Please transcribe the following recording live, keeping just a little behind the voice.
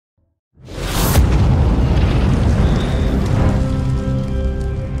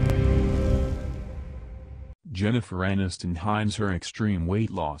Jennifer Aniston hides her extreme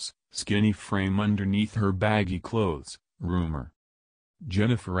weight loss, skinny frame underneath her baggy clothes, rumor.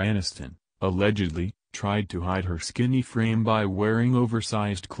 Jennifer Aniston, allegedly, tried to hide her skinny frame by wearing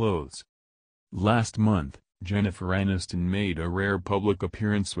oversized clothes. Last month, Jennifer Aniston made a rare public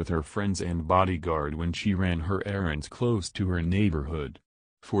appearance with her friends and bodyguard when she ran her errands close to her neighborhood.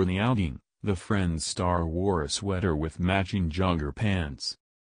 For the outing, the Friends star wore a sweater with matching jogger pants.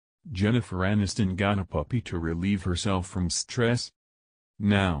 Jennifer Aniston got a puppy to relieve herself from stress.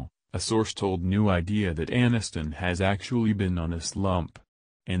 Now, a source told New Idea that Aniston has actually been on a slump.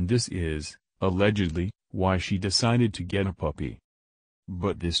 And this is, allegedly, why she decided to get a puppy.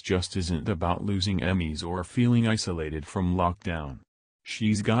 But this just isn't about losing Emmys or feeling isolated from lockdown.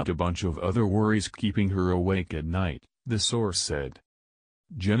 She's got a bunch of other worries keeping her awake at night, the source said.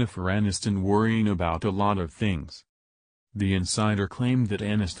 Jennifer Aniston worrying about a lot of things. The insider claimed that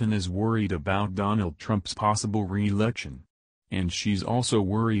Aniston is worried about Donald Trump's possible re-election. And she's also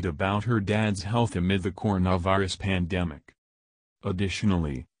worried about her dad's health amid the coronavirus pandemic.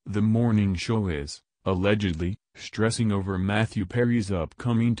 Additionally, the morning show is, allegedly, stressing over Matthew Perry's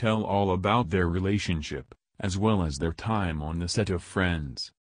upcoming tell-all about their relationship, as well as their time on the set of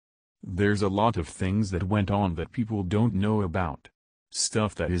Friends. There's a lot of things that went on that people don't know about.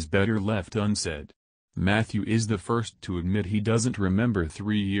 Stuff that is better left unsaid. Matthew is the first to admit he doesn't remember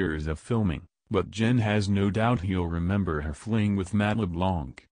 3 years of filming, but Jen has no doubt he'll remember her fling with Matt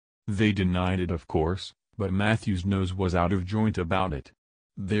LeBlanc. They denied it of course, but Matthew's nose was out of joint about it.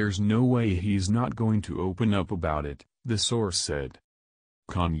 There's no way he's not going to open up about it, the source said.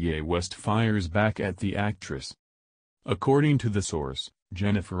 Kanye West fires back at the actress. According to the source,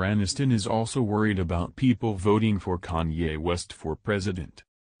 Jennifer Aniston is also worried about people voting for Kanye West for president.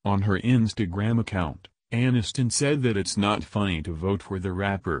 On her Instagram account, Aniston said that it's not funny to vote for the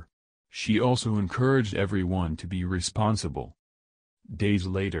rapper. She also encouraged everyone to be responsible. Days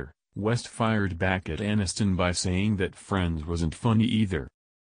later, West fired back at Aniston by saying that Friends wasn't funny either.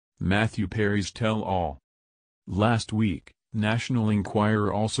 Matthew Perry's tell-all. Last week, National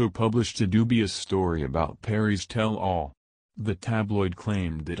Enquirer also published a dubious story about Perry's tell-all. The tabloid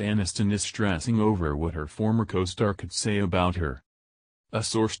claimed that Aniston is stressing over what her former co-star could say about her. A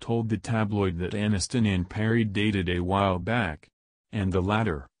source told the tabloid that Aniston and Perry dated a while back, and the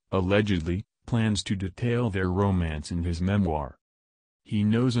latter, allegedly, plans to detail their romance in his memoir. He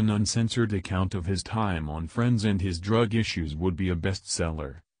knows an uncensored account of his time on Friends and his drug issues would be a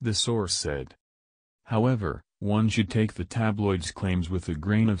bestseller, the source said. However, one should take the tabloid's claims with a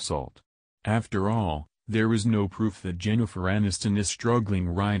grain of salt. After all, there is no proof that Jennifer Aniston is struggling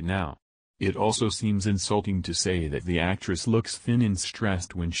right now. It also seems insulting to say that the actress looks thin and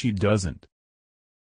stressed when she doesn't.